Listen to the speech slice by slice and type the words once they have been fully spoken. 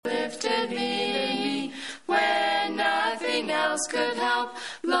nothing else could help.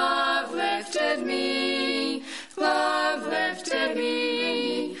 Love lifted me. Love lifted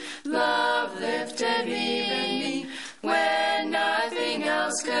me. Love lifted me. When nothing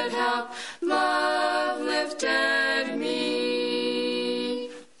else could help, love lifted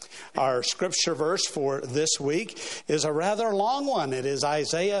me. Our scripture verse for this week is a rather long one. It is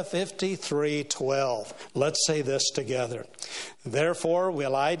Isaiah 53:12. Let's say this together. Therefore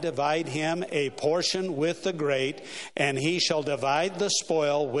will I divide him a portion with the great, and he shall divide the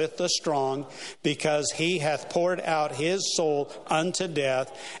spoil with the strong, because he hath poured out his soul unto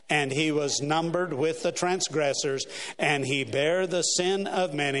death, and he was numbered with the transgressors, and he bare the sin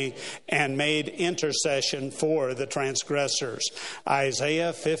of many, and made intercession for the transgressors.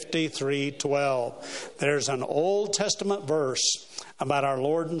 Isaiah 53:12. There's an Old Testament verse about our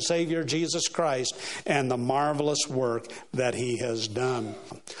Lord and Savior Jesus Christ and the marvelous work that he has done.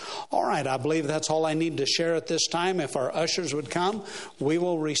 All right, I believe that's all I need to share at this time. If our ushers would come, we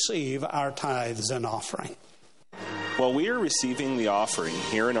will receive our tithes and offering. While we are receiving the offering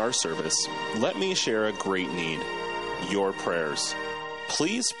here in our service, let me share a great need: your prayers.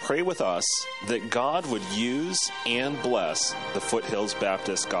 Please pray with us that God would use and bless the Foothills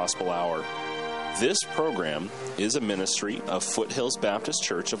Baptist Gospel Hour. This program is a ministry of Foothills Baptist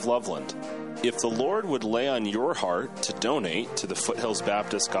Church of Loveland. If the Lord would lay on your heart to donate to the Foothills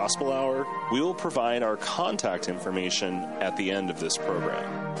Baptist Gospel Hour, we will provide our contact information at the end of this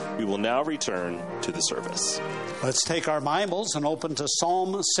program. We will now return to the service. Let's take our Bibles and open to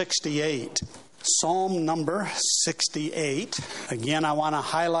Psalm 68. Psalm number 68. Again, I want to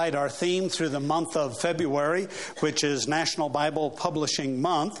highlight our theme through the month of February, which is National Bible Publishing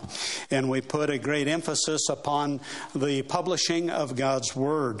Month, and we put a great emphasis upon the publishing of God's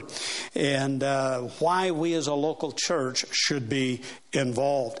Word and why we as a local church should be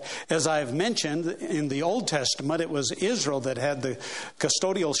involved. As I've mentioned, in the Old Testament, it was Israel that had the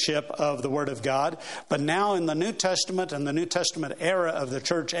custodialship of the Word of God, but now in the New Testament and the New Testament era of the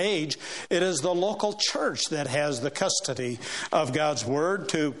church age, it is the local church that has the custody of God's Word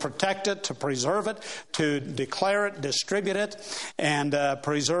to protect it, to preserve it, to declare it, distribute it, and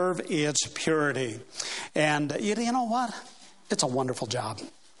preserve its purity. And you know what? It's a wonderful job.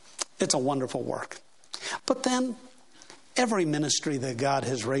 It's a wonderful work. But then, every ministry that God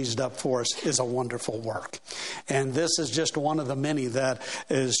has raised up for us is a wonderful work. And this is just one of the many that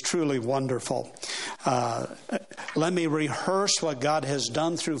is truly wonderful. Let me rehearse what God has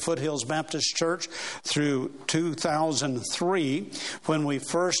done through Foothills Baptist Church through 2003 when we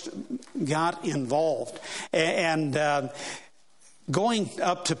first got involved. And going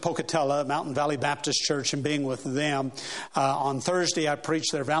up to Pocatello, Mountain Valley Baptist Church, and being with them, on Thursday I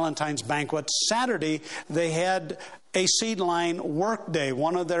preached their Valentine's banquet. Saturday they had a seed line work day,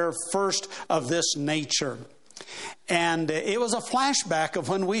 one of their first of this nature. And it was a flashback of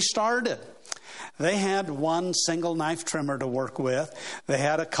when we started. They had one single knife trimmer to work with. They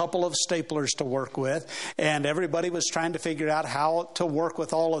had a couple of staplers to work with. And everybody was trying to figure out how to work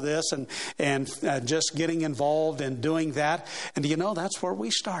with all of this and just getting involved and doing that. And you know, that's where we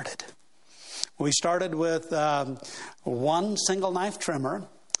started. We started with one single knife trimmer,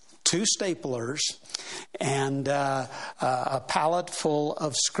 2 staplers, and a pallet full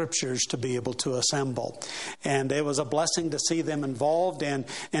of scriptures to be able to assemble. And it was a blessing to see them involved and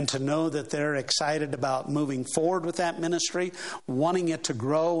to know that they're excited about moving forward with that ministry, wanting it to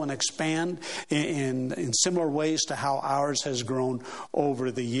grow and expand in similar ways to how ours has grown over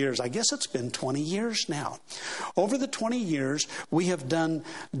the years. I guess it's been 20 years now. Over the 20 years, we have done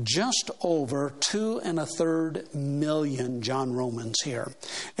just over 2.25 million John Romans here.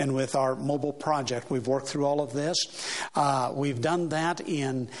 And with our mobile project, we've worked through all of this. We've done that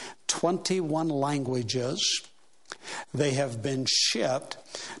in 21 languages. They have been shipped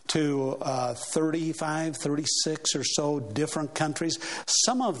to 35, 36 or so different countries.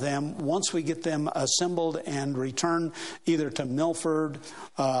 Some of them, once we get them assembled and returned either to Milford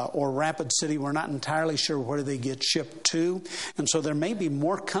or Rapid City, we're not entirely sure where they get shipped to. And so there may be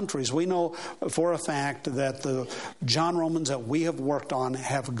more countries. We know for a fact that the John Romans that we have worked on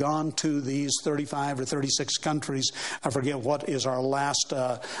have gone to these 35 or 36 countries. I forget what is our last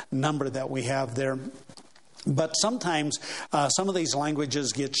number that we have there. But sometimes some of these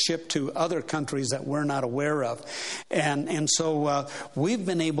languages get shipped to other countries that we're not aware of. And so we've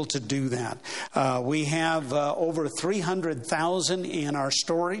been able to do that. We have over 300,000 in our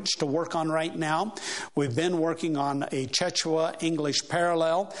storage to work on right now. We've been working on a Quechua English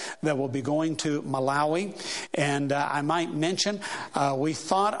parallel that will be going to Malawi. And I might mention, we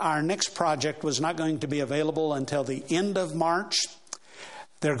thought our next project was not going to be available until the end of March.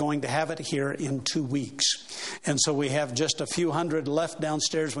 They're going to have it here in 2 weeks. And so we have just a few hundred left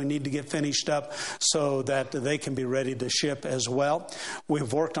downstairs. We need to get finished up so that they can be ready to ship as well.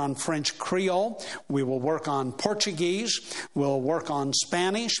 We've worked on French Creole. We will work on Portuguese. We'll work on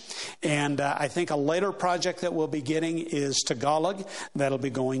Spanish. And I think a later project that we'll be getting is Tagalog. That'll be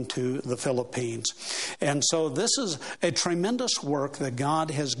going to the Philippines. And so this is a tremendous work that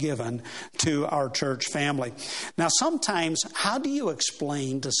God has given to our church family. Now, sometimes, how do you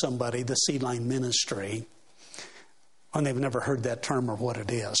explain to somebody the Seedline ministry when they've never heard that term or what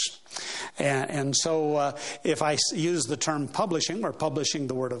it is? And so if I use the term publishing, we're publishing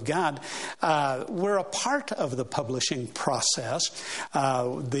the Word of God. We're a part of the publishing process.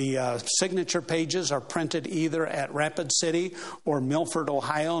 The signature pages are printed either at Rapid City or Milford,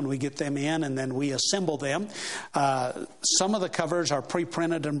 Ohio, and we get them in and then we assemble them. Some of the covers are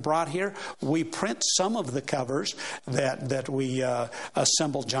pre-printed and brought here. We print some of the covers that we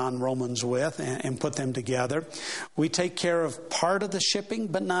assemble John Romans with and put them together. We take care of part of the shipping,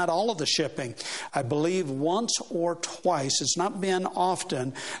 but not all of the shipping. I believe once or twice, it's not been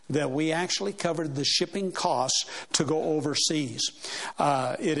often, that we actually covered the shipping costs to go overseas.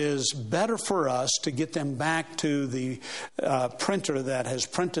 It is better for us to get them back to the printer that has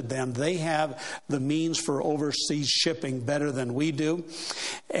printed them. They have the means for overseas shipping better than we do.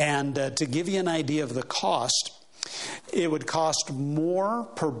 And to give you an idea of the cost, it would cost more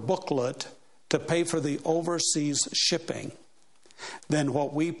per booklet to pay for the overseas shipping than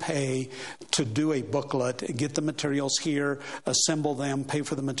what we pay to do a booklet, get the materials here, assemble them, pay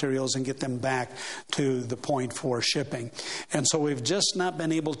for the materials, and get them back to the point for shipping. And so we've just not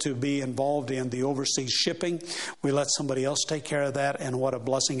been able to be involved in the overseas shipping. We let somebody else take care of that, and what a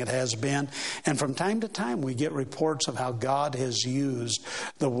blessing it has been. And from time to time, we get reports of how God has used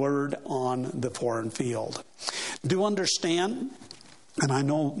the Word on the foreign field. Do understand, and I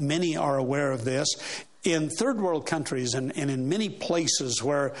know many are aware of this, in third world countries and in many places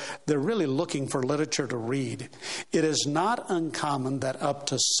where they're really looking for literature to read, it is not uncommon that up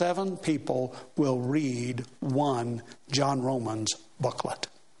to 7 people will read one John Romans booklet.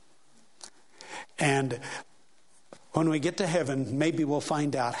 And when we get to heaven, maybe we'll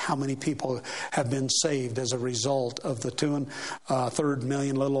find out how many people have been saved as a result of the 2.3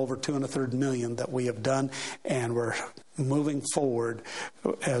 million, little over 2.3 million that we have done. And we're moving forward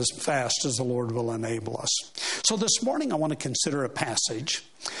as fast as the Lord will enable us. So this morning I want to consider a passage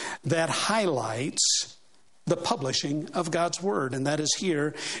that highlights the publishing of God's Word, and that is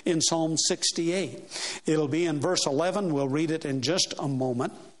here in Psalm 68. It'll be in verse 11. We'll read it in just a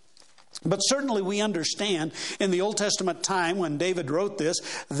moment. But certainly we understand in the Old Testament time when David wrote this,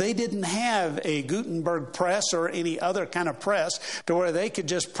 they didn't have a Gutenberg press or any other kind of press to where they could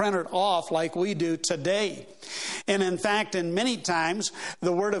just print it off like we do today. And in fact, in many times,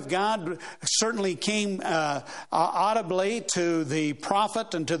 the Word of God certainly came audibly to the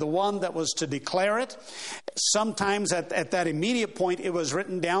prophet and to the one that was to declare it. Sometimes at that immediate point, it was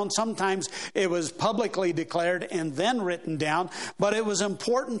written down. Sometimes it was publicly declared and then written down. But it was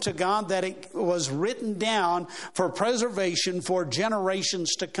important to God that it was written down for preservation for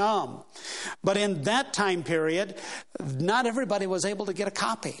generations to come. But in that time period, not everybody was able to get a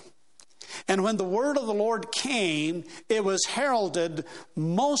copy. And when the word of the Lord came, it was heralded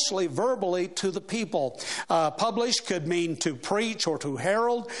mostly verbally to the people. Publish could mean to preach or to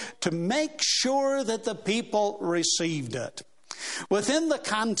herald, to make sure that the people received it. Within the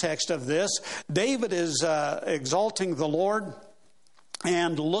context of this, David is exalting the Lord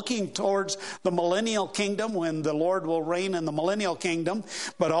and looking towards the millennial kingdom, when the Lord will reign in the millennial kingdom,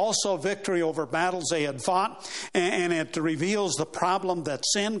 but also victory over battles they had fought. And it reveals the problem that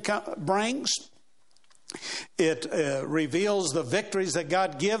sin brings. It reveals the victories that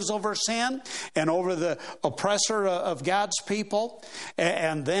God gives over sin and over the oppressor of God's people.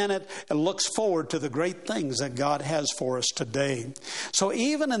 And then it looks forward to the great things that God has for us today. So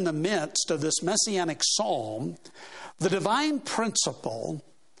even in the midst of this messianic psalm, the divine principle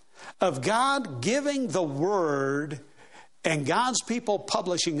of God giving the Word and God's people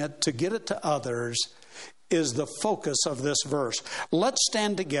publishing it to get it to others is the focus of this verse. Let's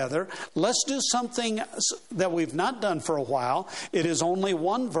stand together. Let's do something that we've not done for a while. It is only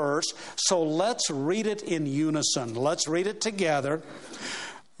one verse, so let's read it in unison. Let's read it together.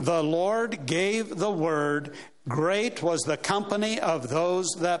 The Lord gave the Word. Great was the company of those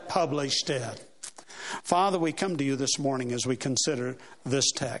that published it. Father, we come to you this morning as we consider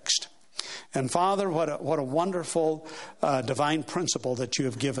this text. And Father, what a wonderful divine principle that you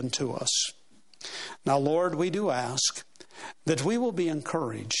have given to us. Now, Lord, we do ask that we will be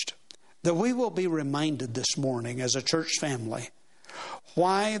encouraged, that we will be reminded this morning as a church family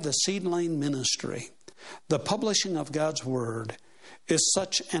why the Seedline ministry The publishing of God's Word is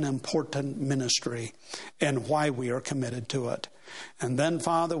such an important ministry and why we are committed to it. And then,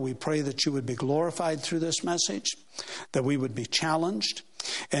 Father, we pray that you would be glorified through this message, that we would be challenged.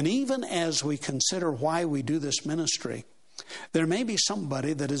 And even as we consider why we do this ministry, there may be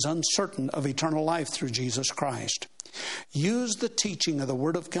somebody that is uncertain of eternal life through Jesus Christ. Use the teaching of the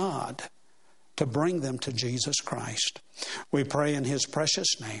Word of God to bring them to Jesus Christ. We pray in His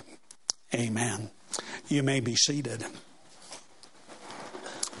precious name. Amen. You may be seated.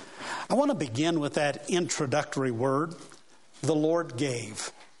 I want to begin with that introductory word, the Lord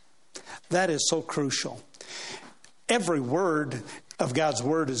gave. That is so crucial. Every word of God's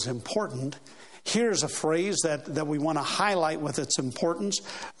Word is important. Here's a phrase that we want to highlight with its importance,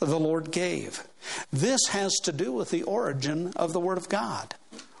 the Lord gave. This has to do with the origin of the Word of God.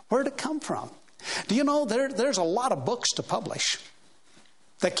 Where did it come from? Do you know there's a lot of books to publish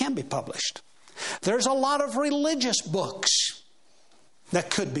that can be published. There's a lot of religious books that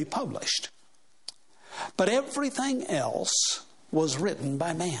could be published. But everything else was written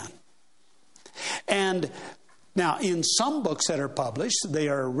by man. And now, in some books that are published, they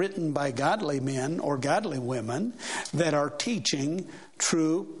are written by godly men or godly women that are teaching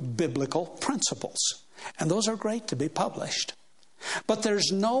true biblical principles. And those are great to be published. But there's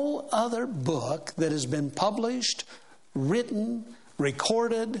no other book that has been published, written,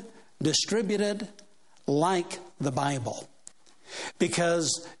 recorded, distributed like the Bible,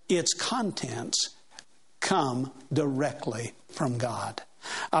 because its contents come directly from God.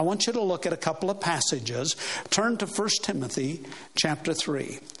 I want you to look at a couple of passages. Turn to 1 Timothy chapter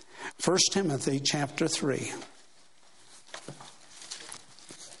 3. 1 Timothy chapter 3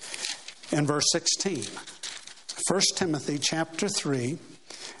 and verse 16. 1 Timothy chapter 3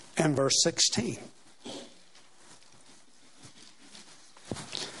 and verse 16.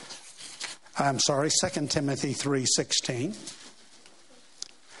 I'm sorry, 2 Timothy 3:16.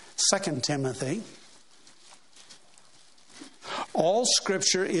 2 Timothy. All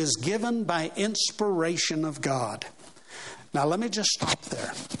Scripture is given by inspiration of God. Now let me just stop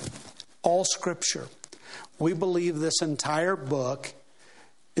there. All Scripture. We believe this entire book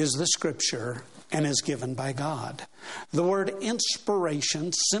is the Scripture and is given by God. The word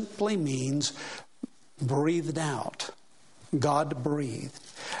inspiration simply means breathed out. God breathed.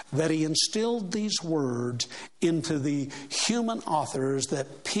 That He instilled these words into the human authors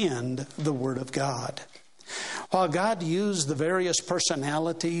that penned the Word of God. While God used the various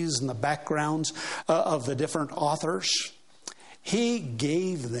personalities and the backgrounds of the different authors, He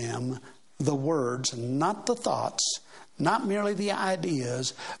gave them the words, not the thoughts, not merely the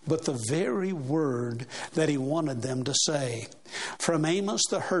ideas, but the very word that He wanted them to say. From Amos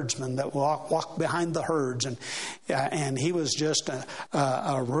the herdsman that walked behind the herds, and he was just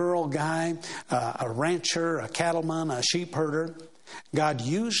a rural guy, a rancher, a cattleman, a sheep herder. God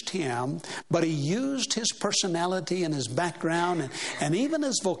used him, but He used his personality and his background and even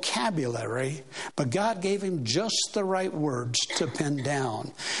his vocabulary, but God gave him just the right words to pen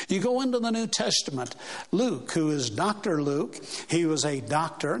down. You go into the New Testament, Luke, who is Dr. Luke, he was a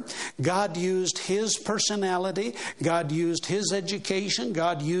doctor. God used his personality, God used his education,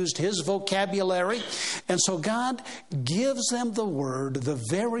 God used his vocabulary, and so God gives them the word, the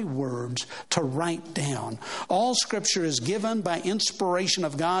very words to write down. All Scripture is given by inspiration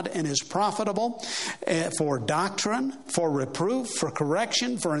of God and is profitable for doctrine, for reproof, for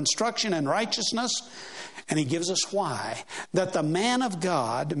correction, for instruction in righteousness. And He gives us why. That the man of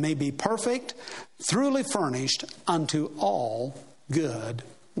God may be perfect, thoroughly furnished unto all good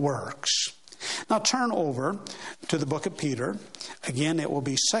works. Now turn over to the book of Peter. Again, it will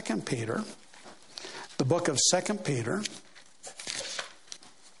be 2 Peter. The book of 2 Peter,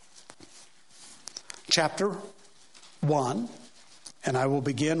 chapter 1. And I will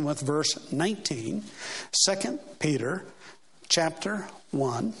begin with verse 19. 2 Peter chapter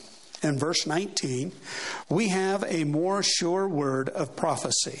 1 and verse 19. We have a more sure word of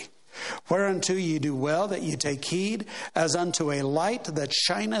prophecy, whereunto ye do well that ye take heed, as unto a light that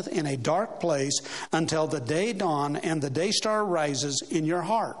shineth in a dark place, until the day dawn and the day star rises in your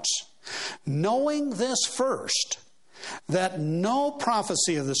hearts. Knowing this first, that no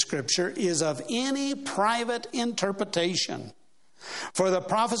prophecy of the Scripture is of any private interpretation. For the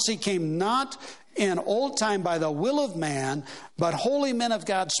prophecy came not in old time by the will of man, but holy men of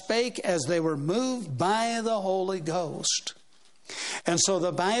God spake as they were moved by the Holy Ghost. And so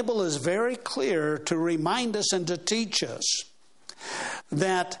the Bible is very clear to remind us and to teach us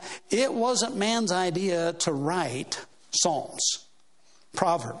that it wasn't man's idea to write Psalms,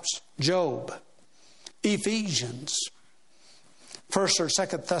 Proverbs, Job, Ephesians, 1st or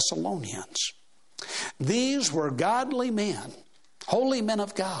 2nd Thessalonians. These were godly men, holy men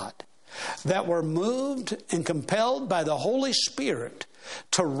of God, that were moved and compelled by the Holy Spirit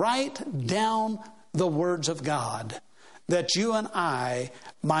to write down the words of God, that you and I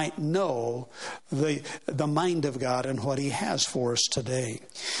might know the mind of God and what He has for us today.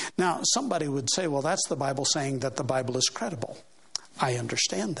 Now, somebody would say, well, that's the Bible saying that the Bible is credible. I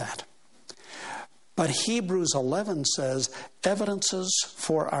understand that. But Hebrews 11 says, evidences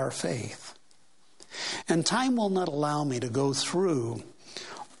for our faith. And time will not allow me to go through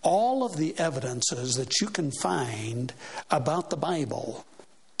all of the evidences that you can find about the Bible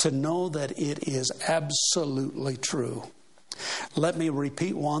to know that it is absolutely true. Let me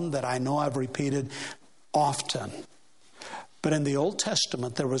repeat one that I know I've repeated often. But in the Old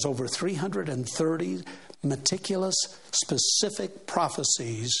Testament, there was over 330 meticulous, specific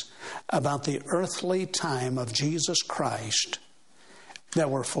prophecies about the earthly time of Jesus Christ that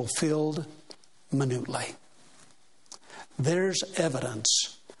were fulfilled minutely. There's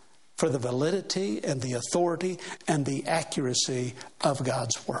evidence for the validity and the authority and the accuracy of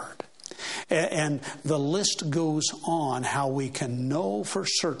God's Word. And the list goes on how we can know for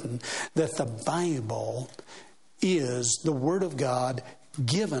certain that the Bible is the Word of God,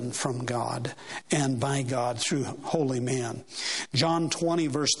 given from God and by God through holy men. John 20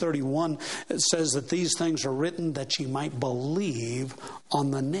 verse 31 says that these things are written that ye might believe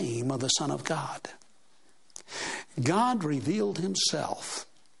on the name of the Son of God. God revealed Himself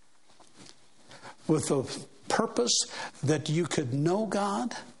with the purpose that you could know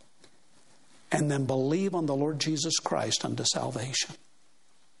God and then believe on the Lord Jesus Christ unto salvation.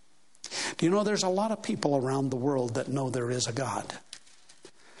 Do you know there's a lot of people around the world that know there is a God,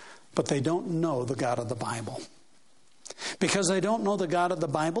 but they don't know the God of the Bible. Because they don't know the God of the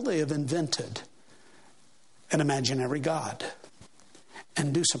Bible, they have invented an imaginary God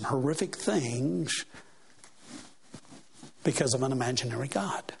and do some horrific things because of an imaginary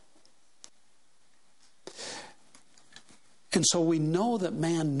God. And so we know that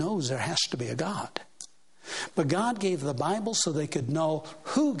man knows there has to be a God. But God gave the Bible so they could know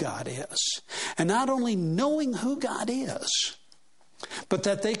who God is. And not only knowing who God is, but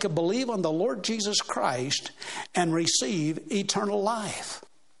that they could believe on the Lord Jesus Christ and receive eternal life.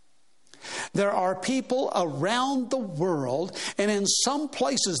 There are people around the world, and in some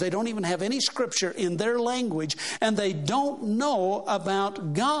places they don't even have any scripture in their language, and they don't know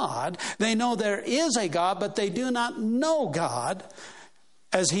about God. They know there is a God, but they do not know God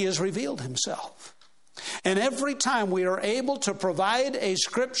as He has revealed Himself. And every time we are able to provide a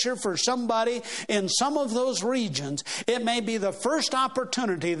scripture for somebody in some of those regions, it may be the first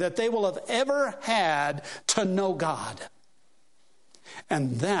opportunity that they will have ever had to know God.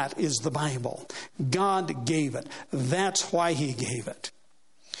 And that is the Bible. God gave it. That's why He gave it.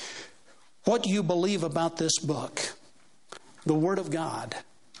 What do you believe about this book? The Word of God.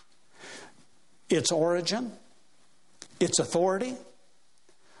 Its origin, its authority,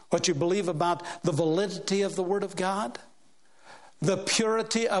 what you believe about the validity of the Word of God, the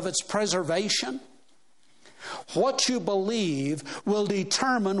purity of its preservation. What you believe will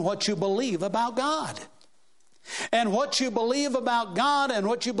determine what you believe about God. And what you believe about God and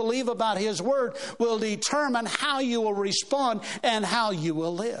what you believe about His Word will determine how you will respond and how you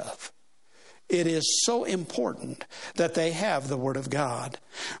will live. It is so important that they have the Word of God.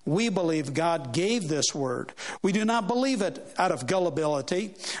 We believe God gave this Word. We do not believe it out of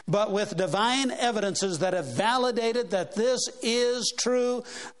gullibility, but with divine evidences that have validated that this is true,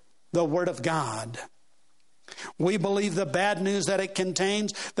 the Word of God. We believe the bad news that it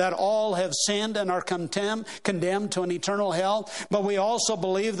contains, that all have sinned and are condemned to an eternal hell. But we also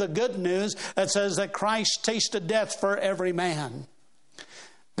believe the good news that says that Christ tasted death for every man.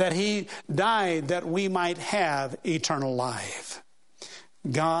 That He died that we might have eternal life.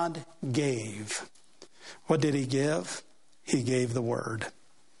 God gave. What did He give? He gave the Word.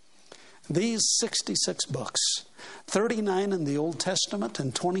 These 66 books, 39 in the Old Testament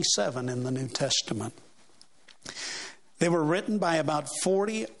and 27 in the New Testament. They were written by about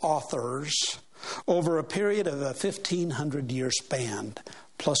 40 authors over a period of a 1,500-year span,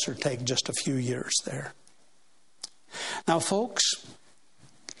 plus or take just a few years there. Now, folks,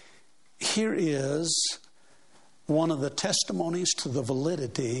 here is one of the testimonies to the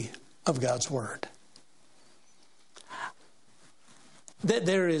validity of God's Word. That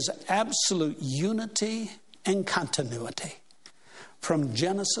there is absolute unity and continuity from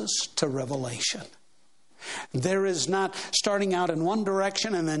Genesis to Revelation. There is not starting out in one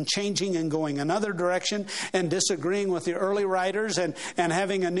direction and then changing and going another direction and disagreeing with the early writers and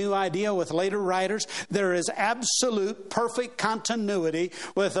having a new idea with later writers. There is absolute perfect continuity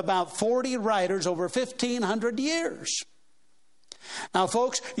with about 40 writers over 1,500 years. Now,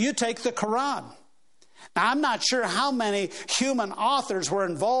 folks, you take the Quran. Now, I'm not sure how many human authors were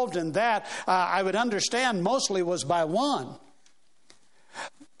involved in that. I would understand mostly was by one.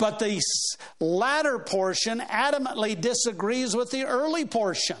 But the latter portion adamantly disagrees with the early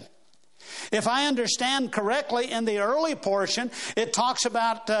portion. If I understand correctly, in the early portion, it talks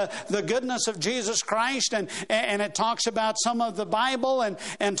about the goodness of Jesus Christ, and it talks about some of the Bible,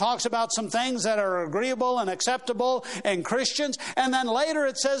 and talks about some things that are agreeable and acceptable in Christians. And then later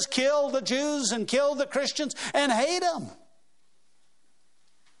it says, kill the Jews and kill the Christians and hate them.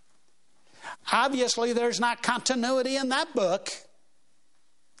 Obviously, there's not continuity in that book,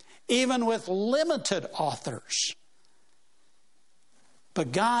 even with limited authors.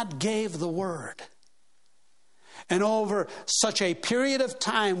 But God gave the Word. And over such a period of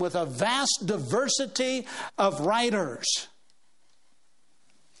time, with a vast diversity of writers,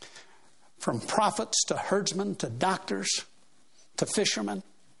 from prophets to herdsmen to doctors to fishermen,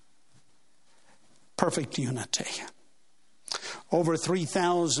 perfect unity. Over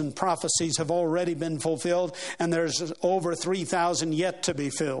 3,000 prophecies have already been fulfilled, and there's over 3,000 yet to be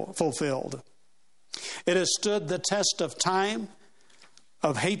fulfilled. It has stood the test of time,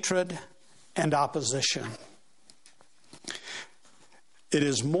 of hatred and opposition. It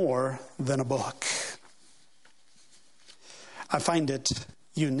is more than a book. I find it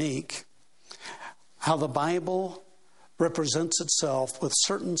unique how the Bible represents itself with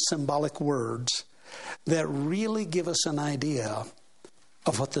certain symbolic words that really give us an idea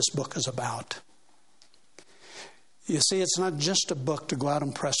of what this book is about. You see, it's not just a book to go out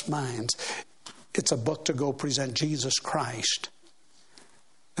and impress minds. It's a book to go present Jesus Christ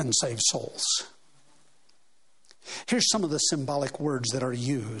and save souls. Here's some of the symbolic words that are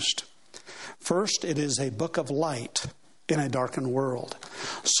used. First, it is a book of light in a darkened world.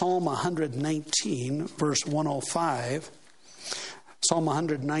 Psalm 119, verse 105. Psalm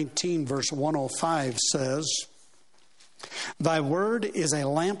 119, verse 105 says, Thy word is a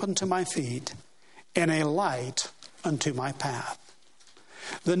lamp unto my feet and a light unto my path.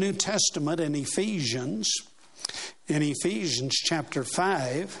 The New Testament in Ephesians chapter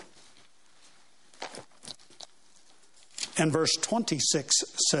 5 and verse 26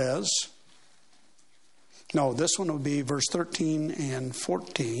 says, no, this one would be verse 13 and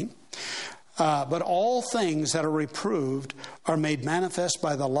 14. But all things that are reproved are made manifest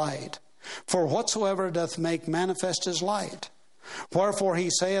by the light. For whatsoever doth make manifest is light. Wherefore he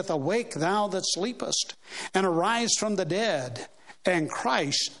saith, Awake thou that sleepest, and arise from the dead, and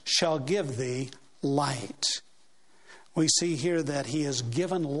Christ shall give thee light. We see here that he has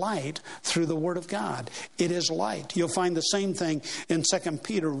given light through the Word of God. It is light. You'll find the same thing in 2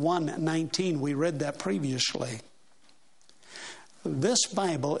 Peter 1:19. We read that previously. This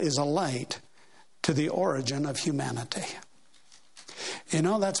Bible is a light to the origin of humanity. You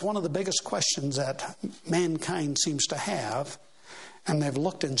know, that's one of the biggest questions that mankind seems to have, and they've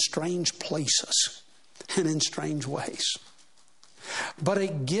looked in strange places and in strange ways. But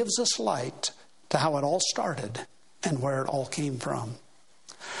it gives us light to how it all started and where it all came from.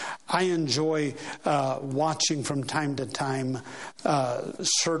 I enjoy watching from time to time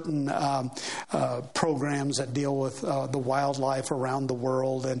certain programs that deal with the wildlife around the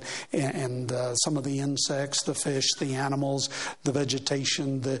world and some of the insects, the fish, the animals, the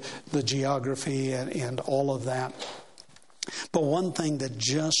vegetation, the geography, and all of that. But one thing that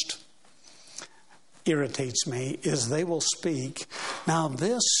just irritates me is they will speak. Now,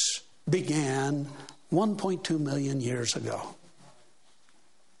 this began 1.2 million years ago.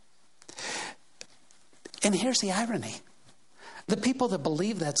 And here's the irony. The people that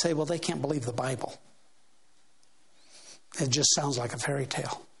believe that say, well, they can't believe the Bible. It just sounds like a fairy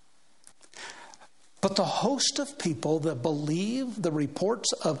tale. But the host of people that believe the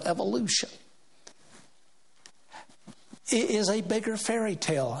reports of evolution is a bigger fairy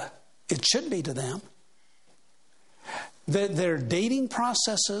tale. It should be to them. Their dating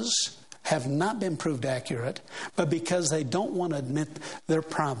processes have not been proved accurate, but because they don't want to admit their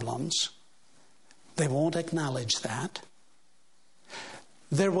problems, they won't acknowledge that.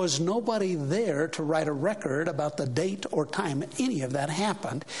 There was nobody there to write a record about the date or time any of that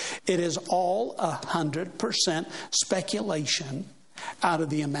happened. It is all 100% speculation out of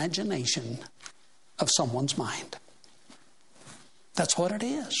the imagination of someone's mind. That's what it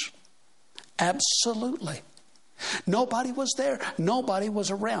is. Absolutely. Nobody was there. Nobody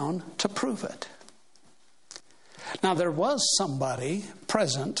was around to prove it. Now, there was somebody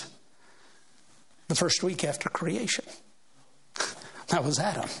present the first week after creation. That was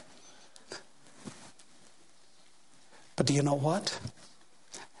Adam. But do you know what?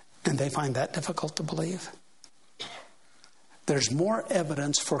 And they find that difficult to believe. There's more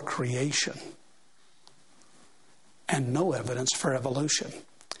evidence for creation and no evidence for evolution.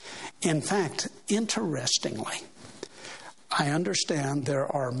 In fact, interestingly, I understand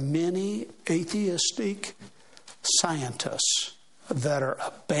there are many atheistic scientists that are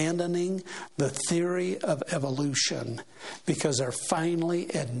abandoning the theory of evolution because they're finally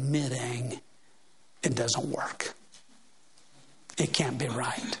admitting it doesn't work. It can't be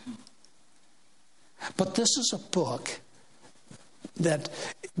right. But this is a book that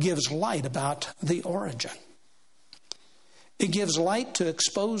gives light about the origin. It gives light to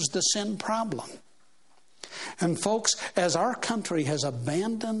expose the sin problem. And folks, as our country has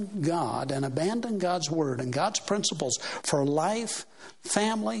abandoned God and abandoned God's Word and God's principles for life,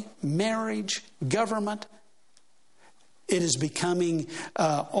 family, marriage, government, it is becoming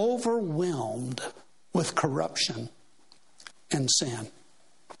overwhelmed with corruption and sin.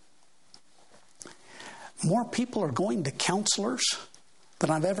 More people are going to counselors than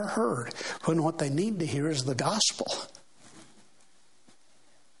I've ever heard, when what they need to hear is the gospel.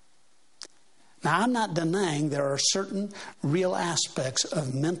 Now, I'm not denying there are certain real aspects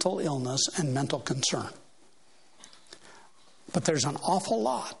of mental illness and mental concern. But there's an awful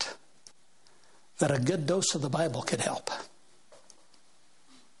lot that a good dose of the Bible could help.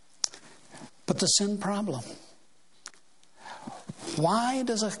 But the sin problem. Why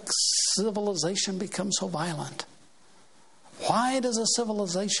does a civilization become so violent? Why does a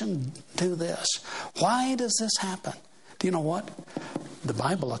civilization do this? Why does this happen? Do you know what? The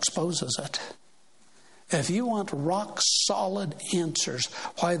Bible exposes it. If you want rock solid answers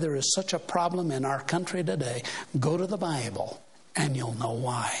why there is such a problem in our country today, go to the Bible and you'll know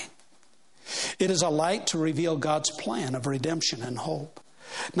why. It is a light to reveal God's plan of redemption and hope.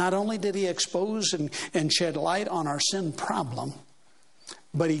 Not only did He expose and shed light on our sin problem,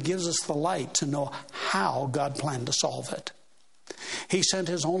 but He gives us the light to know how God planned to solve it. He sent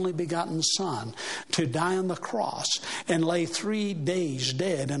His only begotten Son to die on the cross and lay 3 days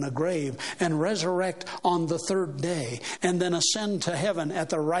dead in a grave and resurrect on the third day and then ascend to heaven at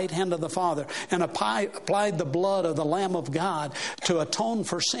the right hand of the Father and applied the blood of the Lamb of God to atone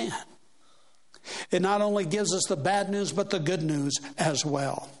for sin. It not only gives us the bad news, but the good news as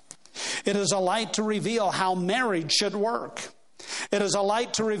well. It is a light to reveal how marriage should work. It is a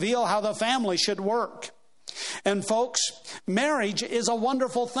light to reveal how the family should work. And folks, marriage is a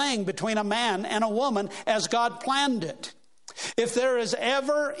wonderful thing between a man and a woman as God planned it. If there is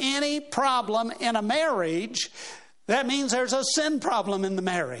ever any problem in a marriage, that means there's a sin problem in the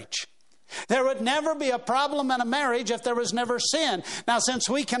marriage. There would never be a problem in a marriage if there was never sin. Now, since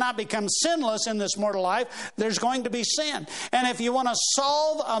we cannot become sinless in this mortal life, there's going to be sin. And if you want to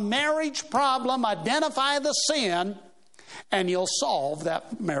solve a marriage problem, identify the sin, and you'll solve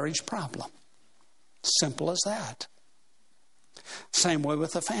that marriage problem. Simple as that. Same way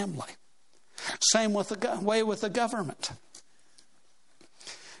with the family. Same way with the government.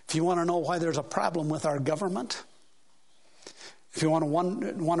 If you want to know why there's a problem with our government, if you want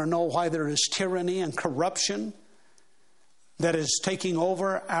to know why there is tyranny and corruption that is taking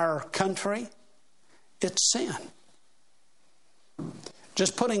over our country, it's sin.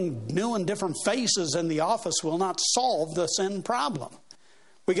 Just putting new and different faces in the office will not solve the sin problem.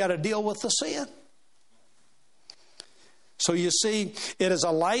 We got to deal with the sin. So you see, it is a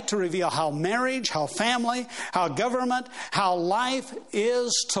light to reveal how marriage, how family, how government, how life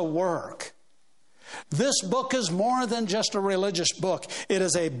is to work. This book is more than just a religious book. It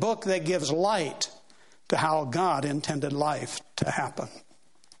is a book that gives light to how God intended life to happen.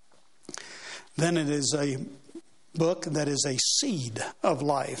 Then it is a book that is a seed of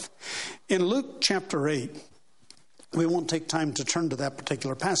life. In Luke chapter 8, we won't take time to turn to that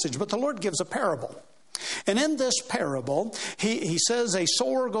particular passage, but the Lord gives a parable. And in this parable, he says a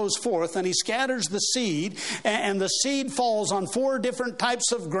sower goes forth and he scatters the seed, and the seed falls on 4 different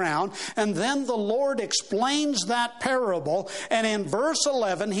types of ground. And then the Lord explains that parable. And in verse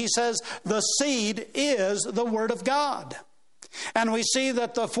 11, he says, the seed is the Word of God. And we see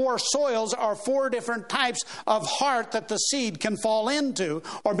that the 4 soils are 4 different types of heart that the seed can fall into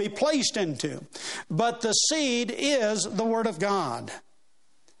or be placed into. But the seed is the Word of God.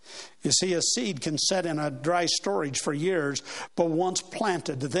 You see, a seed can set in a dry storage for years, but once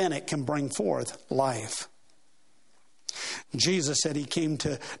planted, then it can bring forth life. Jesus said He came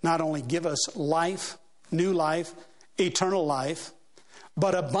to not only give us life, new life, eternal life,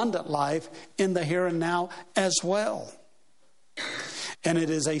 but abundant life in the here and now as well. And it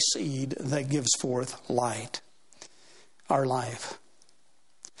is a seed that gives forth light, our life.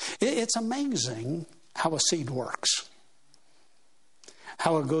 It's amazing how a seed works.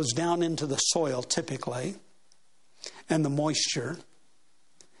 How it goes down into the soil typically, and the moisture,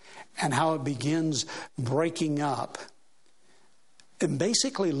 and how it begins breaking up and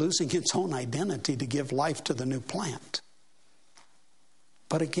basically losing its own identity to give life to the new plant.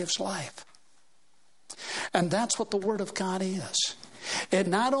 But it gives life. And that's what the Word of God is. It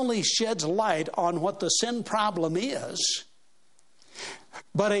not only sheds light on what the sin problem is,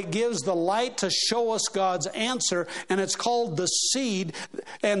 but it gives the light to show us God's answer, and it's called the seed.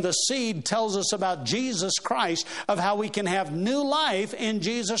 And the seed tells us about Jesus Christ, of how we can have new life in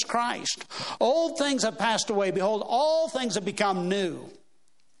Jesus Christ. Old things have passed away. Behold, all things have become new.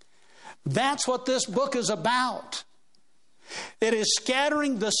 That's what this book is about. It is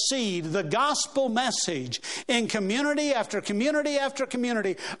scattering the seed, the gospel message, in community after community after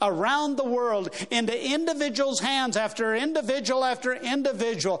community around the world, into individuals' hands after individual after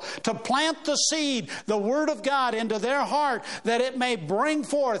individual, to plant the seed, the Word of God, into their heart, that it may bring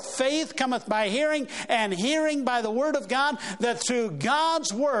forth. Faith cometh by hearing, and hearing by the Word of God, that through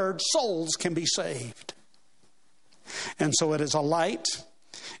God's Word souls can be saved. And so it is a light.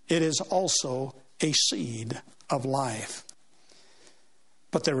 It is also a seed of life.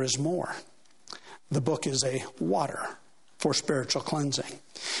 But there is more. The book is a water for spiritual cleansing.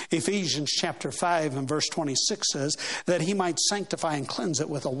 Ephesians chapter 5 and verse 26 says that he might sanctify and cleanse it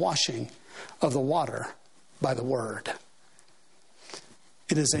with a washing of the water by the word.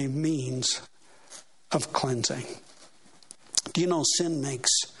 It is a means of cleansing. Do you know sin makes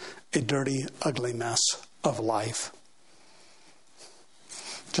a dirty, ugly mess of life?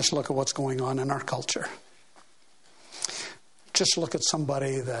 Just look at what's going on in our culture. Just look at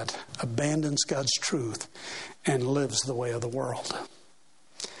somebody that abandons God's truth and lives the way of the world.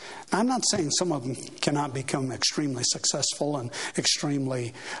 Now, I'm not saying some of them cannot become extremely successful and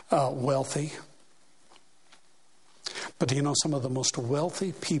extremely wealthy. But do you know some of the most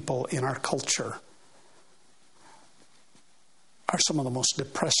wealthy people in our culture are some of the most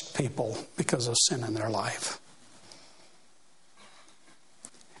depressed people because of sin in their life?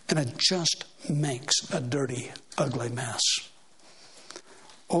 And it just makes a dirty, ugly mess.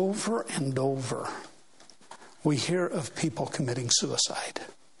 Over and over, we hear of people committing suicide.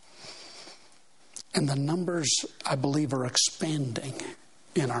 And the numbers, I believe, are expanding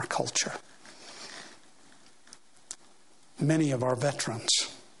in our culture. Many of our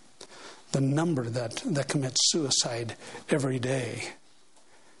veterans, the number that commit suicide every day,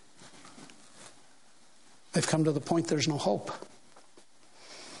 they've come to the point there's no hope.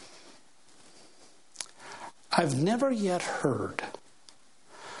 I've never yet heard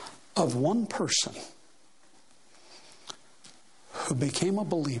of one person who became a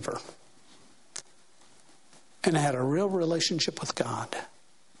believer and had a real relationship with God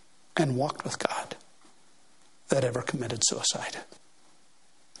and walked with God that ever committed suicide.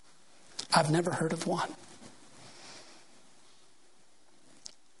 I've never heard of one.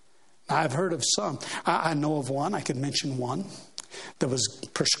 I've heard of some. I know of one, I could mention one, that was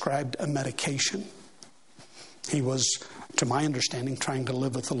prescribed a medication. He was, to my understanding, trying to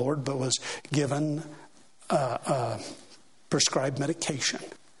live with the Lord, but was given prescribed medication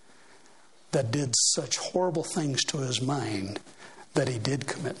that did such horrible things to his mind that he did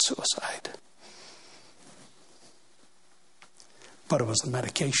commit suicide. But it was the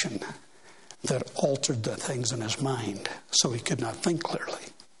medication that altered the things in his mind so he could not think clearly.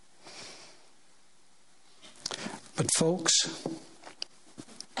 But folks,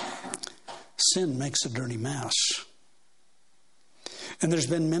 sin makes a dirty mess. And there's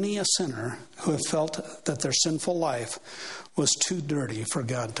been many a sinner who have felt that their sinful life was too dirty for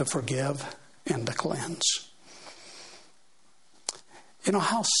God to forgive and to cleanse. You know,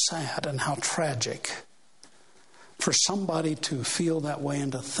 how sad and how tragic for somebody to feel that way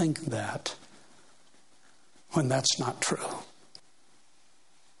and to think that when that's not true.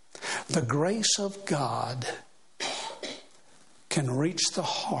 The grace of God can reach the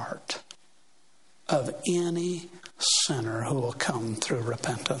heart of any sinner who will come through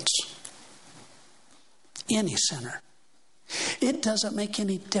repentance. Any sinner. It doesn't make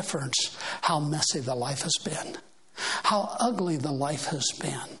any difference how messy the life has been, how ugly the life has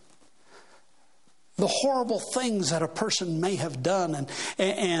been, the horrible things that a person may have done,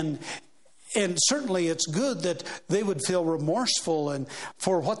 and certainly it's good that they would feel remorseful and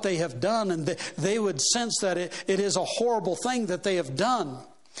for what they have done, and they would sense that it is a horrible thing that they have done.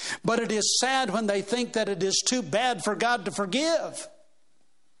 But it is sad when they think that it is too bad for God to forgive.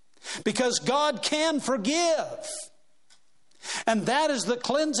 because God can forgive. And that is the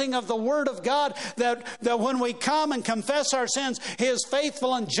cleansing of the Word of God, that when we come and confess our sins, He is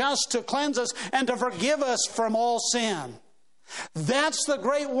faithful and just to cleanse us and to forgive us from all sin. That's the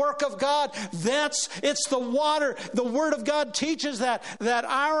great work of God. It's the water. The Word of God teaches that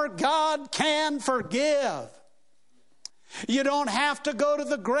our God can forgive. You don't have to go to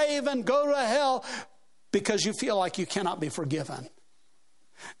the grave and go to hell because you feel like you cannot be forgiven.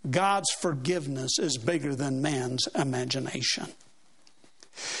 God's forgiveness is bigger than man's imagination.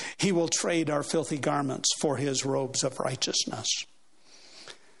 He will trade our filthy garments for His robes of righteousness.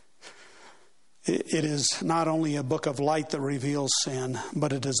 It is not only a book of light that reveals sin,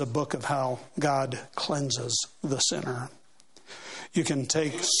 but it is a book of how God cleanses the sinner. You can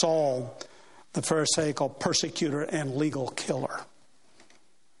take Saul, the Pharisaical persecutor and legal killer.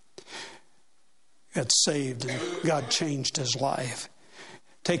 Got saved and God changed his life.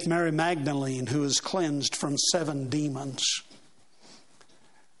 Take Mary Magdalene, who was cleansed from 7 demons,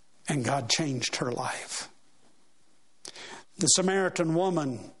 and God changed her life. The Samaritan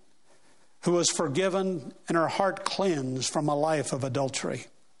woman, who was forgiven and her heart cleansed from a life of adultery.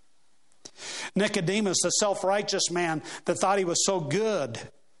 Nicodemus, the self-righteous man that thought he was so good,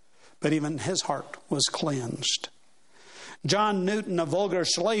 but even his heart was cleansed. John Newton, a vulgar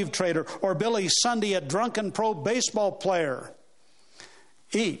slave trader, or Billy Sunday, a drunken pro baseball player.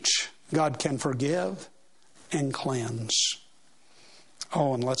 Each God can forgive and cleanse.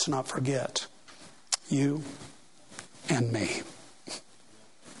 Oh, and let's not forget you and me.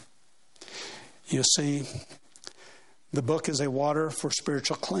 You see, the book is a water for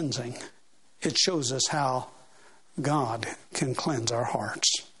spiritual cleansing. It shows us how God can cleanse our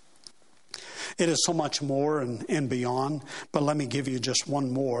hearts. It is so much more and beyond, but let me give you just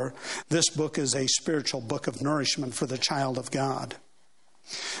one more. This book is a spiritual book of nourishment for the child of God.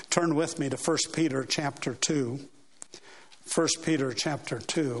 Turn with me to 1 Peter chapter 2. 1 Peter chapter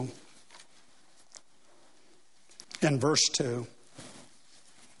 2 and verse 2.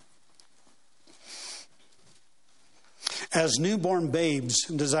 As newborn babes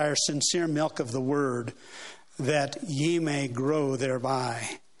desire sincere milk of the word, that ye may grow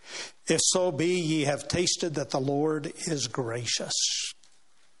thereby. If so be ye have tasted that the Lord is gracious.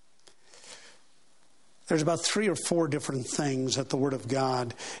 There's about 3 or 4 different things that the Word of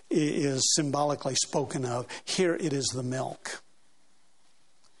God is symbolically spoken of. Here it is the milk.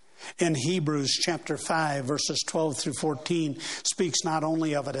 In Hebrews chapter 5, verses 12 through 14, speaks not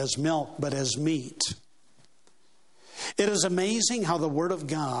only of it as milk, but as meat. It is amazing how the Word of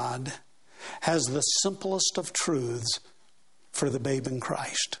God has the simplest of truths for the babe in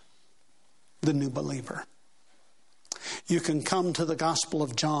Christ, the new believer. You can come to the Gospel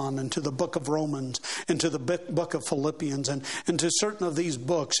of John and to the book of Romans and to the book of Philippians and to certain of these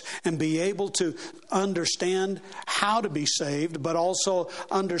books and be able to understand how to be saved, but also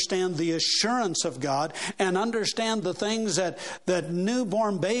understand the assurance of God and understand the things that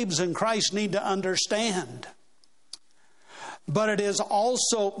newborn babes in Christ need to understand. But it is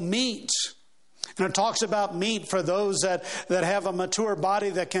also meat. And it talks about meat for those that have a mature body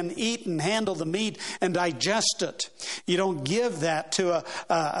that can eat and handle the meat and digest it. You don't give that to a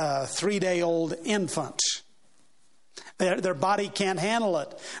 3-day-old infant. Their body can't handle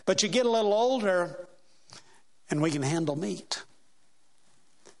it. But you get a little older and we can handle meat.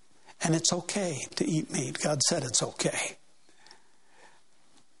 And it's okay to eat meat. God said it's okay.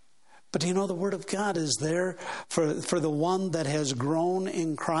 But you know, the Word of God is there for the one that has grown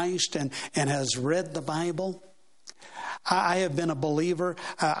in Christ and has read the Bible. I have been a believer.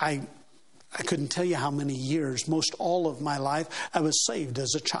 I couldn't tell you how many years, most all of my life, I was saved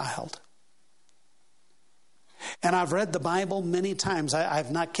as a child. And I've read the Bible many times.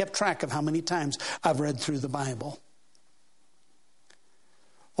 I've not kept track of how many times I've read through the Bible.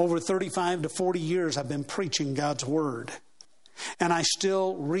 Over 35 to 40 years, I've been preaching God's Word. And I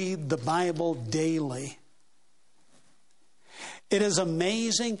still read the Bible daily. It is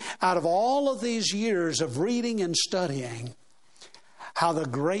amazing, out of all of these years of reading and studying, how the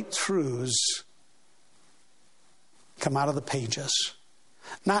great truths come out of the pages.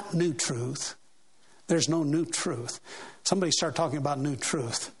 Not new truth. There's no new truth. Somebody start talking about new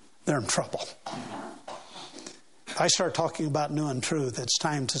truth, they're in trouble. If I start talking about new and truth, it's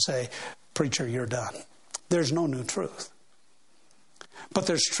time to say, preacher, you're done. There's no new truth. But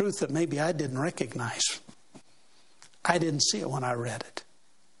there's truth that maybe I didn't recognize. I didn't see it when I read it.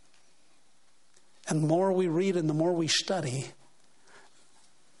 And the more we read and the more we study,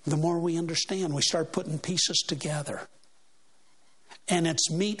 the more we understand. We start putting pieces together. And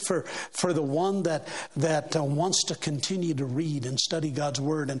it's meat for the one that wants to continue to read and study God's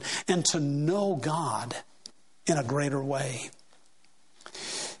Word and to know God in a greater way.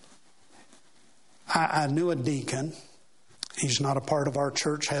 I knew a deacon. He's not a part of our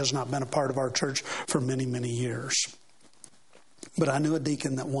church, has not been a part of our church for many, many years. But I knew a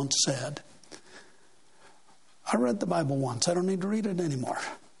deacon that once said, I read the Bible once. I don't need to read it anymore.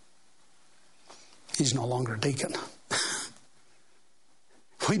 He's no longer a deacon.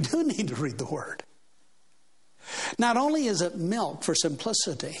 We do need to read the Word. Not only is it milk for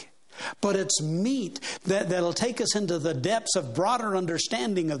simplicity, but it's meat that'll take us into the depths of broader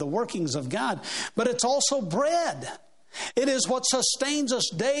understanding of the workings of God. But it's also bread. It is what sustains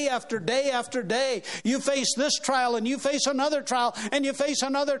us day after day after day. You face this trial and you face another trial and you face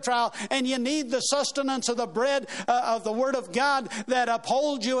another trial, and you need the sustenance of the bread of the Word of God that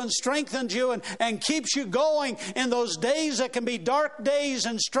upholds you and strengthens you and keeps you going in those days that can be dark days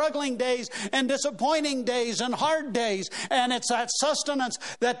and struggling days and disappointing days and hard days. And it's that sustenance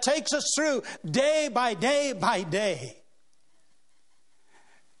that takes us through day by day by day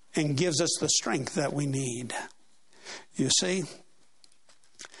and gives us the strength that we need. You see,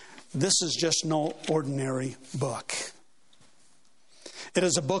 this is just no ordinary book. It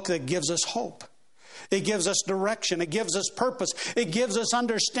is a book that gives us hope. It gives us direction. It gives us purpose. It gives us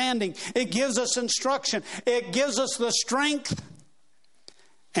understanding. It gives us instruction. It gives us the strength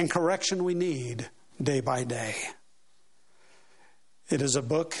and correction we need day by day. It is a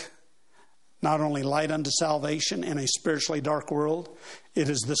book not only light unto salvation in a spiritually dark world, it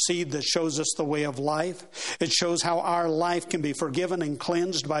is the seed that shows us the way of life. It shows how our life can be forgiven and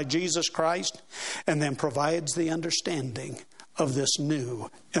cleansed by Jesus Christ, and then provides the understanding of this new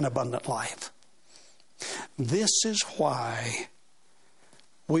and abundant life. This is why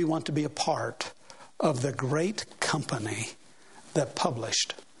we want to be a part of the great company that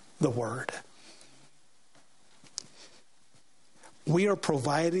published the Word. We are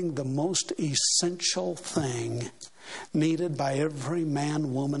providing the most essential thing needed by every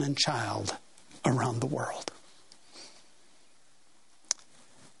man, woman, and child around the world.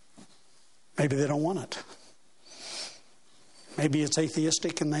 Maybe they don't want it. Maybe it's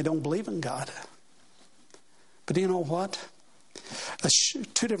atheistic and they don't believe in God. But do you know what?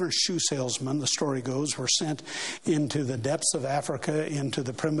 Two different shoe salesmen, the story goes, were sent into the depths of Africa, into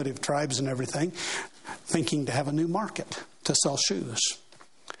the primitive tribes and everything, thinking to have a new market to sell shoes.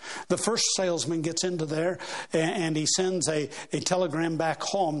 The first salesman gets into there and he sends a telegram back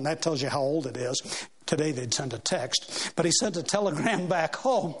home. That tells you how old it is. Today they'd send a text. But he sent a telegram back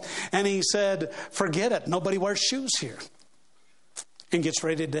home and he said, forget it. Nobody wears shoes here. And gets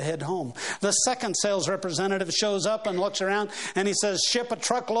ready to head home. The second sales representative shows up and looks around and he says, ship a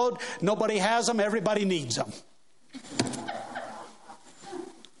truckload. Nobody has them. Everybody needs them.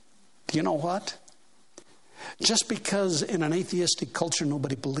 Do you know what? Just because in an atheistic culture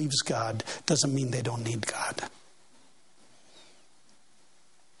nobody believes God doesn't mean they don't need God.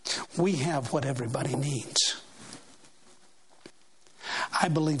 We have what everybody needs. I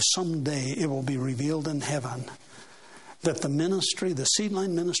believe someday it will be revealed in heaven that the ministry, the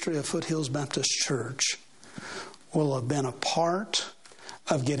seedline ministry of Foothills Baptist Church, will have been a part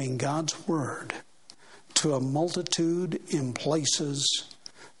of getting God's Word to a multitude in places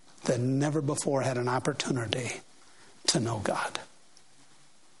that never before had an opportunity to know God.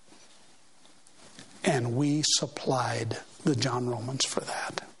 And we supplied the John Romans for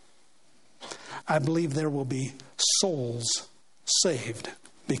that. I believe there will be souls saved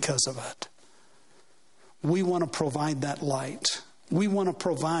because of it. We want to provide that light. We want to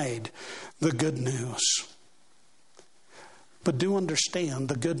provide the good news. But do understand,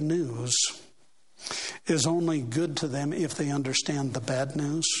 the good news is only good to them if they understand the bad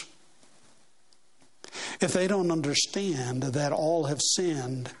news. If they don't understand that all have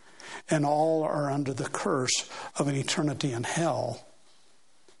sinned and all are under the curse of an eternity in hell,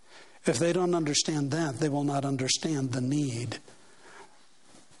 if they don't understand that, they will not understand the need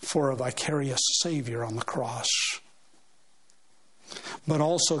for a vicarious Savior on the cross. But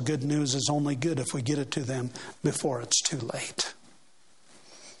also, good news is only good if we get it to them before it's too late.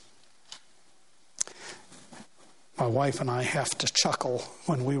 My wife and I have to chuckle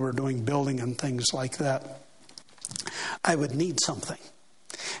when we were doing building and things like that. I would need something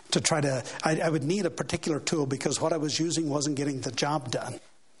to try to, I would need a particular tool because what I was using wasn't getting the job done.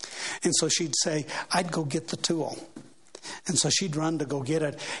 And so she'd say, I'd go get the tool. And so she'd run to go get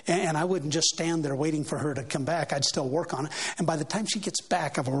it. And I wouldn't just stand there waiting for her to come back. I'd still work on it. And by the time she gets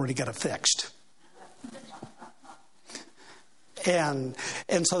back, I've already got it fixed. And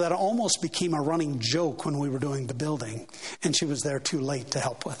so that almost became a running joke when we were doing the building, and she was there too late to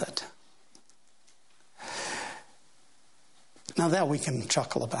help with it. Now that we can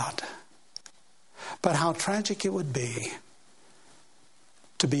chuckle about. But how tragic it would be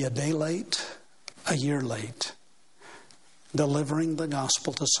to be a day late, a year late, delivering the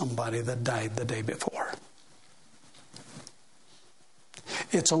gospel to somebody that died the day before.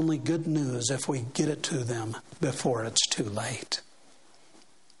 It's only good news if we get it to them before it's too late.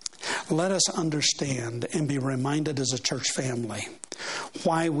 Let us understand and be reminded as a church family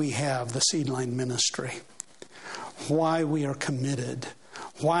why we have the Seedline ministry, why we are committed,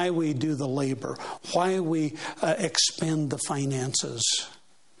 why we do the labor, why we expend the finances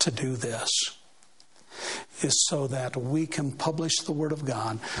to do this, is so that we can publish the Word of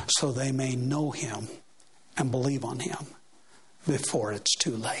God so they may know Him and believe on Him before it's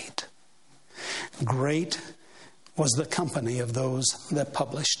too late. Great was the company of those that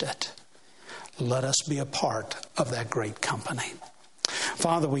published it. Let us be a part of that great company.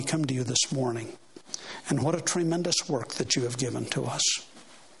 Father, we come to you this morning, and what a tremendous work that you have given to us.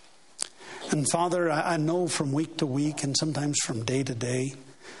 And Father, I know from week to week and sometimes from day to day,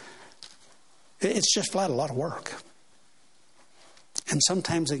 it's just flat a lot of work. And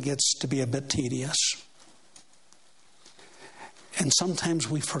sometimes it gets to be a bit tedious. And sometimes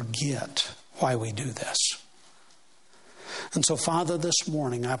we forget why we do this. And so, Father, this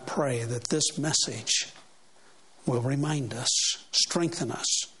morning I pray that this message will remind us, strengthen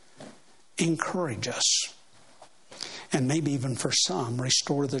us, encourage us, and maybe even for some,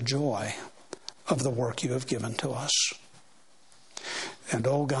 restore the joy of the work you have given to us. And,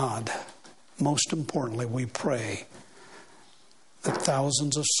 oh God, most importantly, we pray that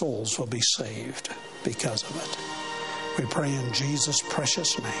thousands of souls will be saved because of it. We pray in Jesus'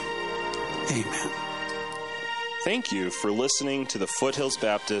 precious name. Amen. Thank you for listening to the Foothills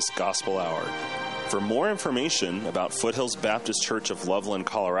Baptist Gospel Hour. For more information about Foothills Baptist Church of Loveland,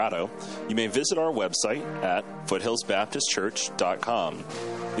 Colorado, you may visit our website at foothillsbaptistchurch.com.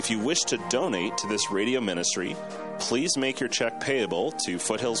 If you wish to donate to this radio ministry, please make your check payable to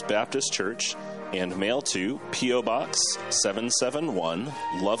Foothills Baptist Church and mail to P.O. Box 771,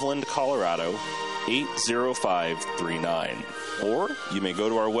 Loveland, Colorado 80539. Or you may go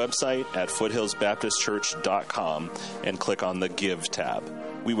to our website at foothillsbaptistchurch.com and click on the Give tab.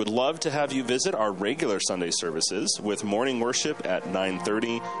 We would love to have you visit our regular Sunday services with morning worship at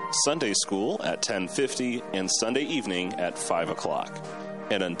 9:30, Sunday school at 10:50, and Sunday evening at 5 o'clock.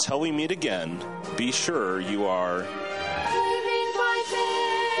 And until we meet again, be sure you are Living by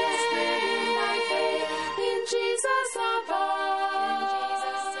faith in Jesus above.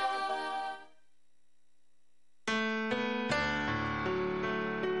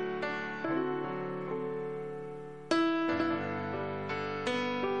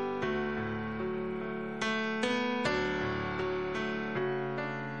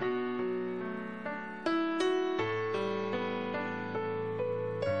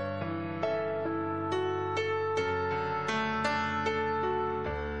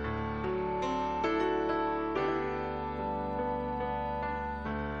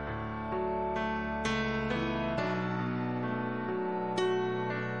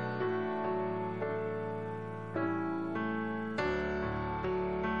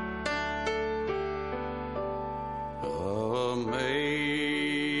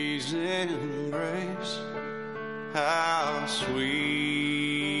 Amazing grace, how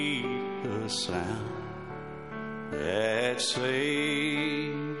sweet the sound that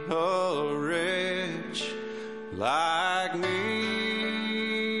saved a wretch like me.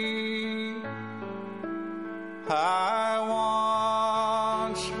 I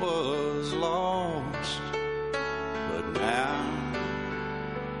once was lost, but now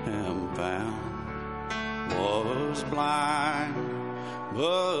am found. Was blind,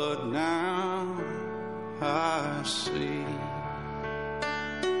 but now I see.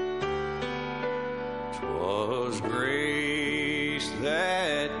 'Twas grace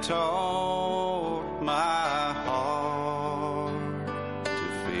that taught my heart to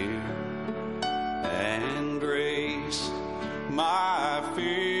fear, and grace my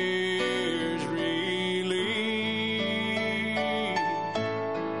fears relieved.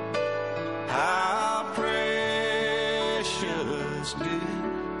 How precious did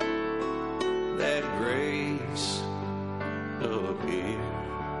that grace appear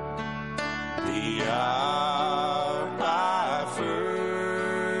the hour I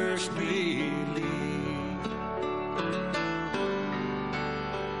first believed.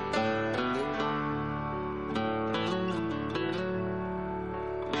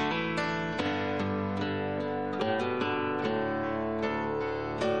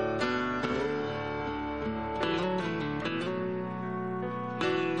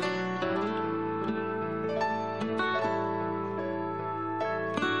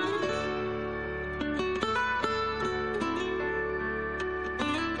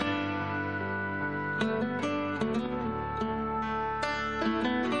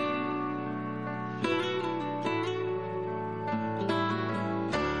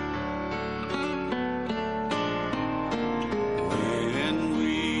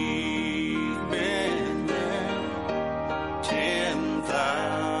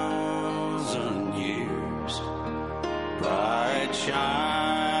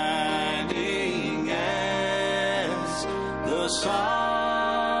 sun.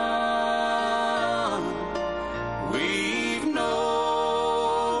 We've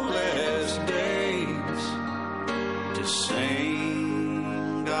no less days to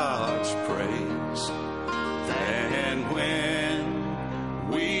sing God's praise than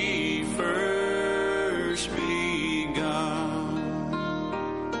when we first begun.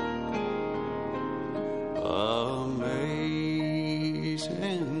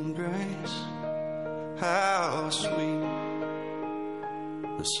 Amazing grace, how sweet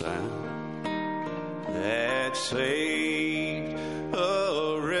the sound that saved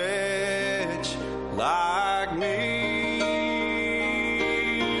a wretch like me.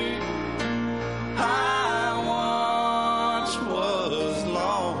 I once was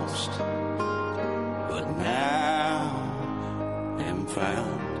lost, but now am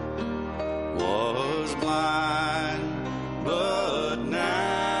found. Was blind, but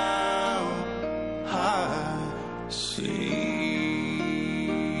now I see.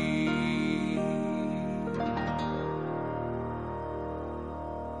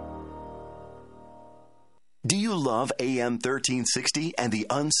 Do you love AM 1360 and the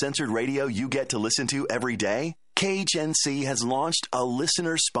uncensored radio you get to listen to every day? KHNC has launched a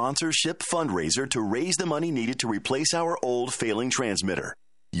listener sponsorship fundraiser to raise the money needed to replace our old failing transmitter.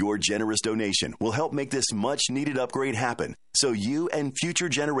 Your generous donation will help make this much-needed upgrade happen so you and future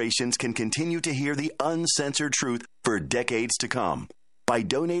generations can continue to hear the uncensored truth for decades to come. By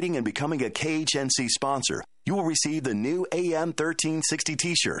donating and becoming a KHNC sponsor, you will receive the new AM 1360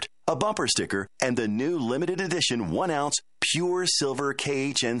 t-shirt, a bumper sticker, and the new limited edition 1-ounce pure silver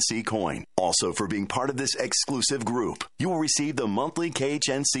KHNC coin. Also, for being part of this exclusive group, you will receive the monthly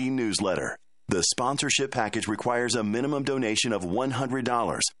KHNC newsletter. The sponsorship package requires a minimum donation of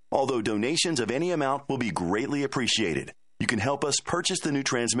 $100, although donations of any amount will be greatly appreciated. You can help us purchase the new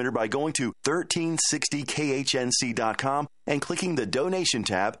transmitter by going to 1360khnc.com and clicking the donation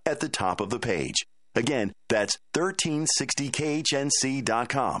tab at the top of the page. Again, that's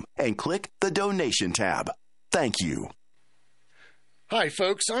 1360khnc.com and click the donation tab. Thank you. Hi,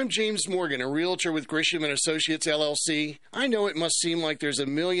 folks. I'm James Morgan, a realtor with Grisham & Associates, LLC. I know it must seem like there's a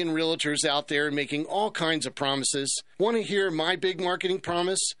million realtors out there making all kinds of promises. Want to hear my big marketing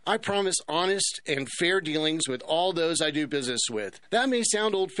promise? I promise honest and fair dealings with all those I do business with. That may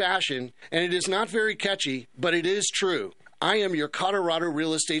sound old-fashioned, and it is not very catchy, but it is true. I am your Colorado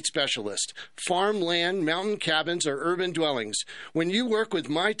real estate specialist. Farm, land, mountain cabins, or urban dwellings. When you work with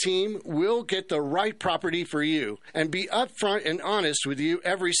my team, we'll get the right property for you and be upfront and honest with you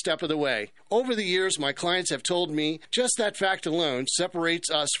every step of the way. Over the years, my clients have told me just that fact alone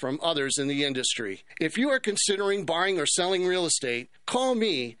separates us from others in the industry. If you are considering buying or selling real estate, call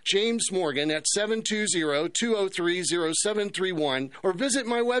me, James Morgan, at 720-203-0731 or visit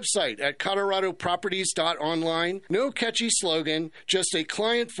my website at coloradoproperties.online. No catchy slogan, just a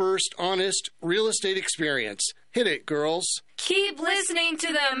client-first, honest real estate experience. Hit it, girls. Keep listening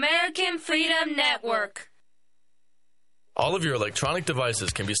to the American Freedom Network. All of your electronic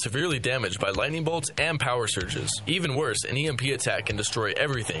devices can be severely damaged by lightning bolts and power surges. Even worse, an EMP attack can destroy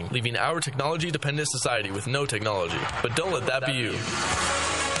everything, leaving our technology-dependent society with no technology. But don't let that be you.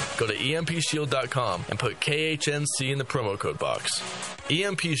 Go to EMPShield.com and put KHNC in the promo code box.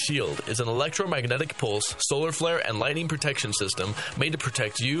 EMP Shield is an electromagnetic pulse, solar flare, and lightning protection system made to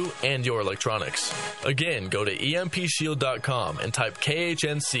protect you and your electronics. Again, go to EMPShield.com and type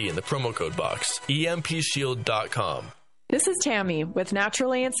KHNC in the promo code box. EMPShield.com. This is Tammy with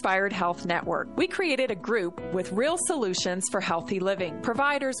Naturally Inspired Health Network. We created a group with real solutions for healthy living.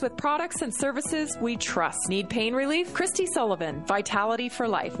 Providers with products and services we trust. Need pain relief? Christy Sullivan, Vitality for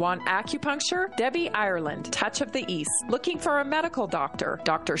Life. Want acupuncture? Debbie Ireland, Touch of the East. Looking for a medical doctor?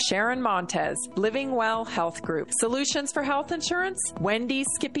 Dr. Sharon Montez, Living Well Health Group. Solutions for health insurance? Wendy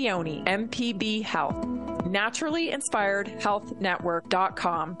Scipione, MPB Health.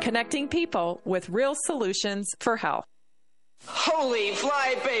 NaturallyInspiredHealthNetwork.com. Connecting people with real solutions for health. Holy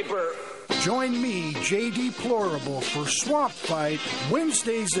flypaper! Join me, J.D. Plorable, for Swamp Fight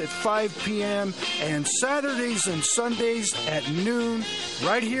Wednesdays at 5 p.m. and Saturdays and Sundays at noon,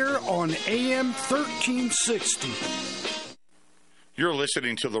 right here on AM 1360. You're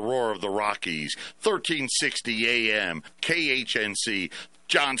listening to the Roar of the Rockies, 1360 AM, KHNC,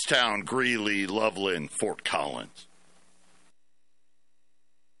 Johnstown, Greeley, Loveland, Fort Collins.